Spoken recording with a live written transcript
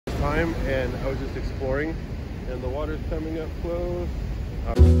time, and I was just exploring, and the water's coming up close.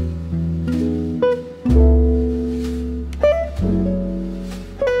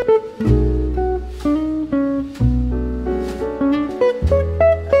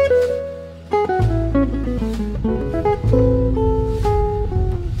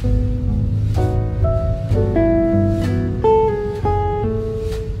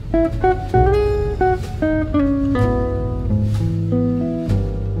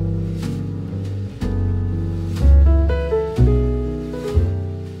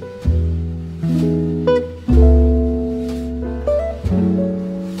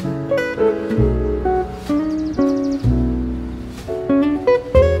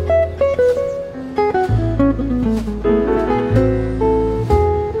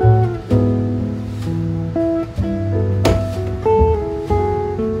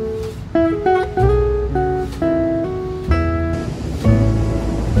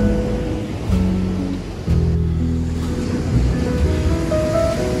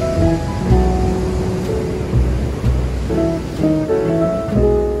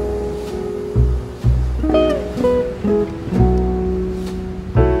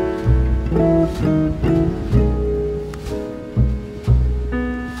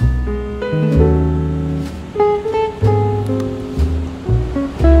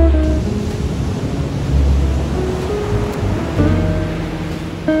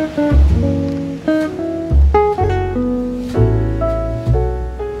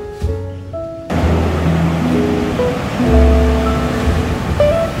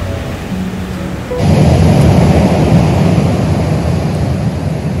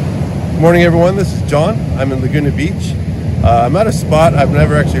 Morning everyone, this is John. I'm in Laguna Beach. I'm at a spot I've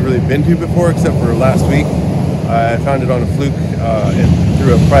never actually really been to before except for last week. I found it on a fluke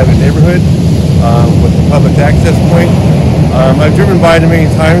through a private neighborhood with a public access point. I've driven by it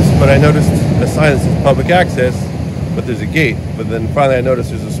many times, but I noticed a sign that says public access, but there's a gate. But then finally I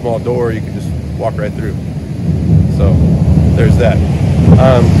noticed there's a small door you can just walk right through. So there's that.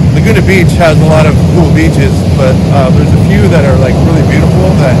 Laguna Beach has a lot of cool beaches, but there's a few that are like really beautiful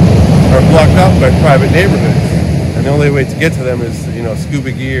that are blocked off by private neighborhoods, and the only way to get to them is, you know, scuba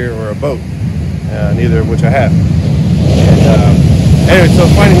gear or a boat, neither of which I have. And anyway, so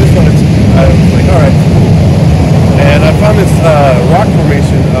finding this one, I was like, all right, cool. And I found this rock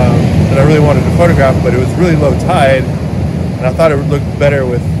formation that I really wanted to photograph, but it was really low tide, and I thought it would look better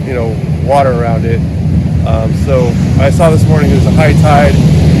with, you know, water around it. So I saw this morning it was a high tide.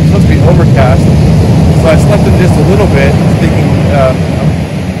 It's supposed to be overcast, so I slept in just a little bit, thinking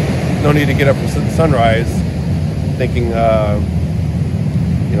no need to get up for sunrise, thinking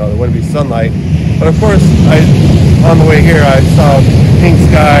you know, there wouldn't be sunlight. But of course, on the way here I saw pink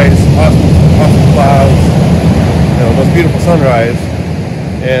skies, awesome clouds, you know, most beautiful sunrise.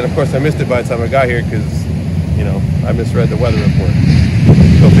 And of course I missed it by the time I got here because, you know, I misread the weather report.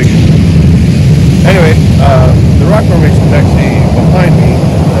 Go figure. Anyway, the rock formation is actually behind me.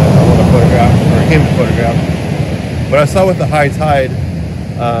 I want to photograph, or him to photograph. But I saw with the high tide,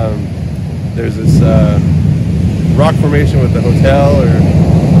 there's this rock formation with the hotel or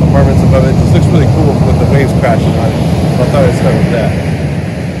apartments above it. It just looks really cool with the waves crashing on it. So I thought I'd start with that.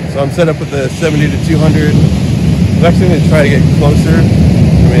 So I'm set up with the 70 to 200. I'm actually going to try to get closer. I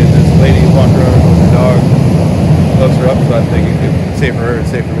mean, there's a lady walking around with her dog closer up, so I think it's safe for her,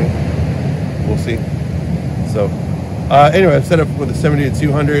 it's safe for me. We'll see. So anyway, I've set up with a 70 to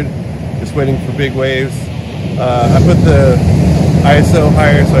 200, just waiting for big waves. I put the ISO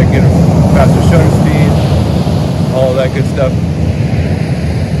higher so I can get a faster shutter speed, all of that good stuff.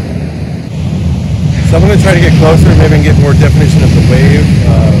 So I'm going to try to get closer, maybe get more definition of the wave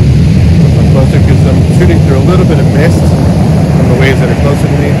closer, because I'm shooting through a little bit of mist from the waves that are closer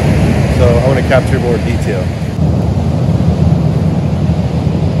to me, so I want to capture more detail.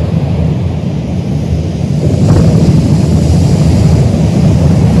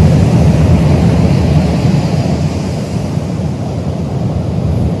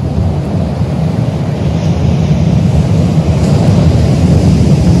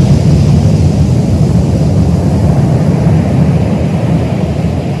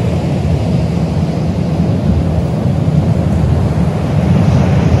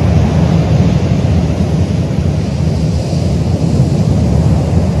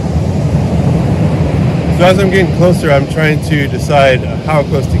 So as I'm getting closer, I'm trying to decide how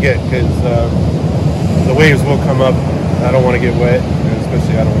close to get, because the waves will come up. I don't want to get wet, and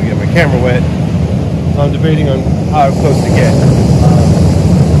especially I don't want to get my camera wet. So I'm debating on how close to get.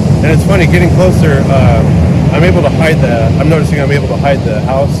 And it's funny, getting closer, I'm noticing I'm able to hide the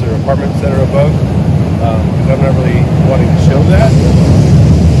house or apartments that are above, because I'm not really wanting to show that.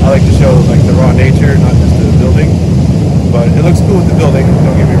 I like like to show like the raw nature, not just the building. But it looks cool with the building,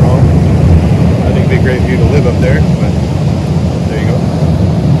 don't get me wrong. I think it'd be a great view to live up there, but there you go.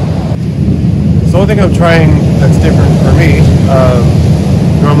 So the only thing I'm trying that's different for me,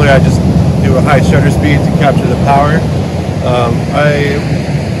 normally I just do a high shutter speed to capture the power. I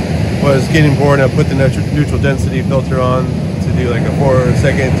was getting bored and I put the neutral density filter on to do like a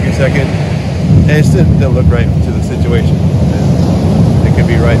 4-second, 2-second, and it still didn't look right to the situation. And it could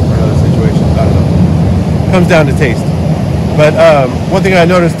be right for another situation, I don't know. Comes down to taste. But one thing I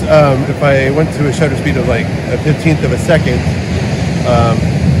noticed, if I went to a shutter speed of like a 1/15 of a second,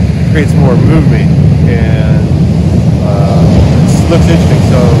 creates more movement, and it looks interesting.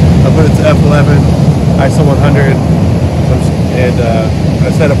 So I put it to f11, ISO 100, and I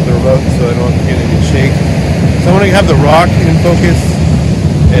set up the remote so I don't get any shake. So I want to have the rock in focus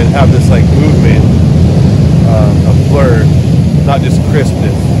and have this like movement of blur, not just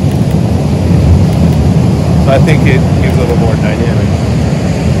crispness. So I think it gives a little more dynamic.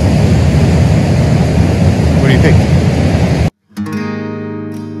 What do you think?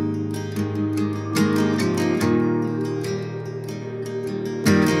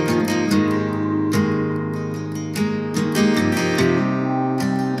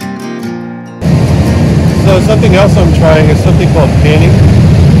 So something else I'm trying is something called panning,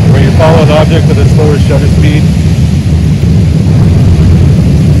 where you follow an object with a slower shutter speed.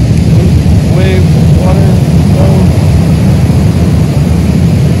 Wave, water, stone.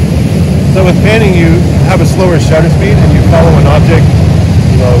 So with panning, you have a slower shutter speed and you follow an object,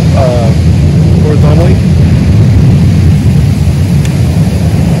 you know, horizontally.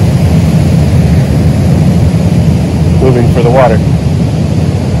 Moving for the water.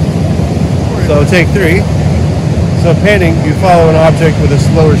 So take 3. So panning, you follow an object with a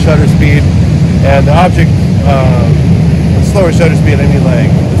slower shutter speed, and the object, slower shutter speed, I mean like,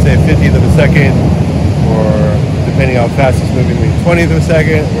 let's say a 50th of a second, or depending how fast it's moving, maybe 20th of a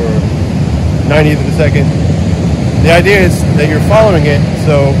second, or 90th of a second. The idea is that you're following it,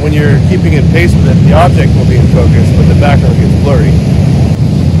 so when you're keeping in pace with it, the object will be in focus, but the background gets blurry.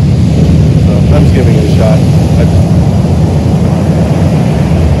 So I'm just giving it a shot.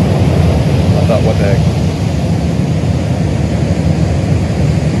 I thought, what the heck.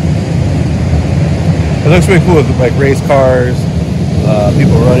 It looks really cool with like race cars,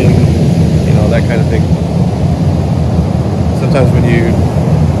 people running, you know, that kind of thing. Sometimes when you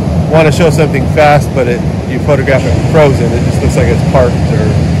want to show something fast, but you photograph it frozen, it just looks like it's parked or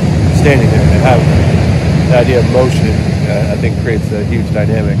standing there. And have the idea of motion, I think, creates a huge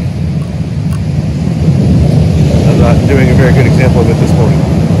dynamic. I'm not doing a very good example of it this morning.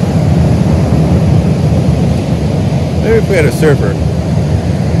 Maybe if we had a surfer.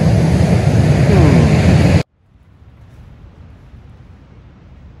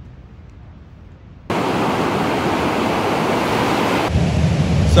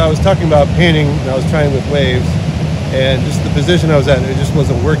 So I was talking about painting, and I was trying with waves, and just the position I was at, it just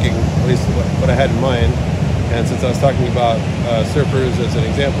wasn't working, at least what I had in mind. And since I was talking about surfers as an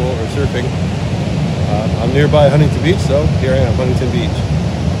example, or surfing, I'm nearby Huntington Beach, so here I am, Huntington Beach.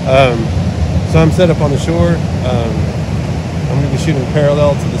 So I'm set up on the shore. I'm going to be shooting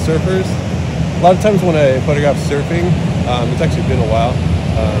parallel to the surfers. A lot of times when I photograph surfing, it's actually been a while.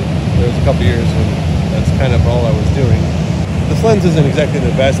 There was a couple years when that's kind of all I was doing. This lens isn't exactly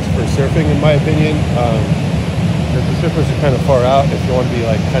the best for surfing, in my opinion. The surfers are kind of far out if you want to be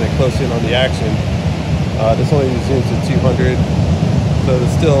like kind of close in on the action. This only zooms to 200, so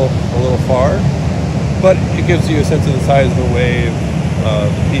it's still a little far, but it gives you a sense of the size of the wave,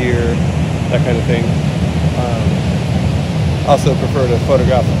 the pier, that kind of thing. I also prefer to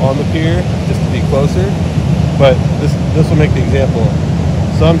photograph on the pier just to be closer, but this will make the example.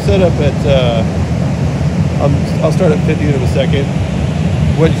 So I'm set up at I'll start at 50th of a second.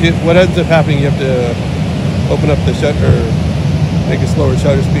 What ends up happening, you have to open up the shutter, make a slower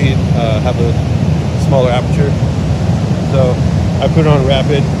shutter speed, have a smaller aperture. So I put it on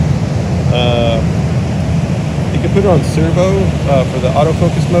rapid. You can put it on servo for the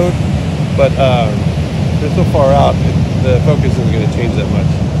autofocus mode, but they're so far out, the focus isn't going to change that much.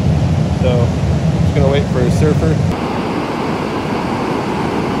 So I'm just going to wait for a surfer.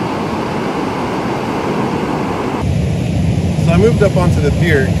 I moved up onto the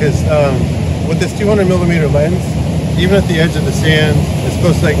pier because with this 200mm lens, even at the edge of the sand, as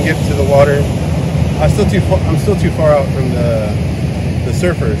close as I can get to the water, I'm still too far out from the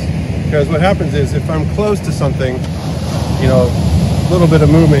surfers. Because what happens is, if I'm close to something, you know, a little bit of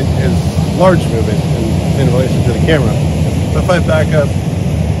movement is large movement in relation to the camera. But if I back up,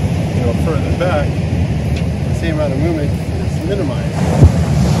 you know, further back, the same amount of movement is minimized.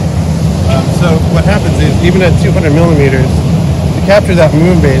 is even at 200 millimeters, to capture that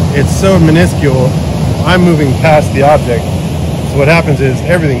movement, it's so minuscule. I'm moving past the object. So what happens is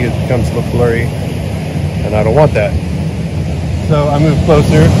everything becomes a little blurry, and I don't want that. So I move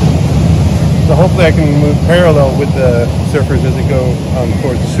closer. So hopefully I can move parallel with the surfers as they go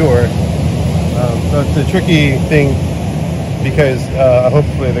towards the shore. So it's a tricky thing because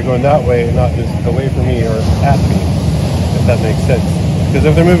hopefully they're going that way, not just away from me or at me, if that makes sense. Because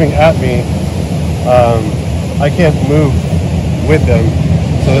if they're moving at me, I can't move with them,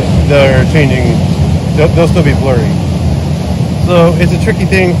 so they're changing, they'll still be blurry. So it's a tricky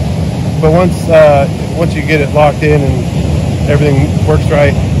thing, but once you get it locked in and everything works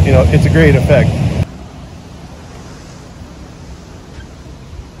right, you know, it's a great effect.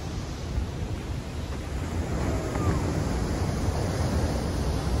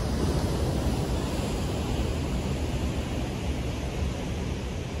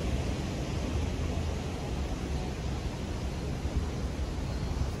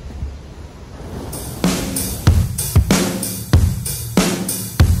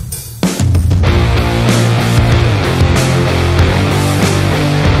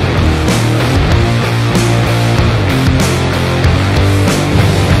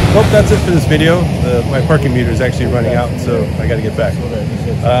 Well, that's it for this video. My parking meter is actually running out, so I got to get back.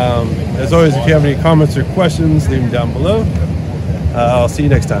 As always, if you have any comments or questions, leave them down below. I'll see you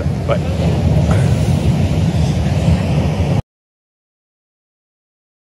next time. Bye.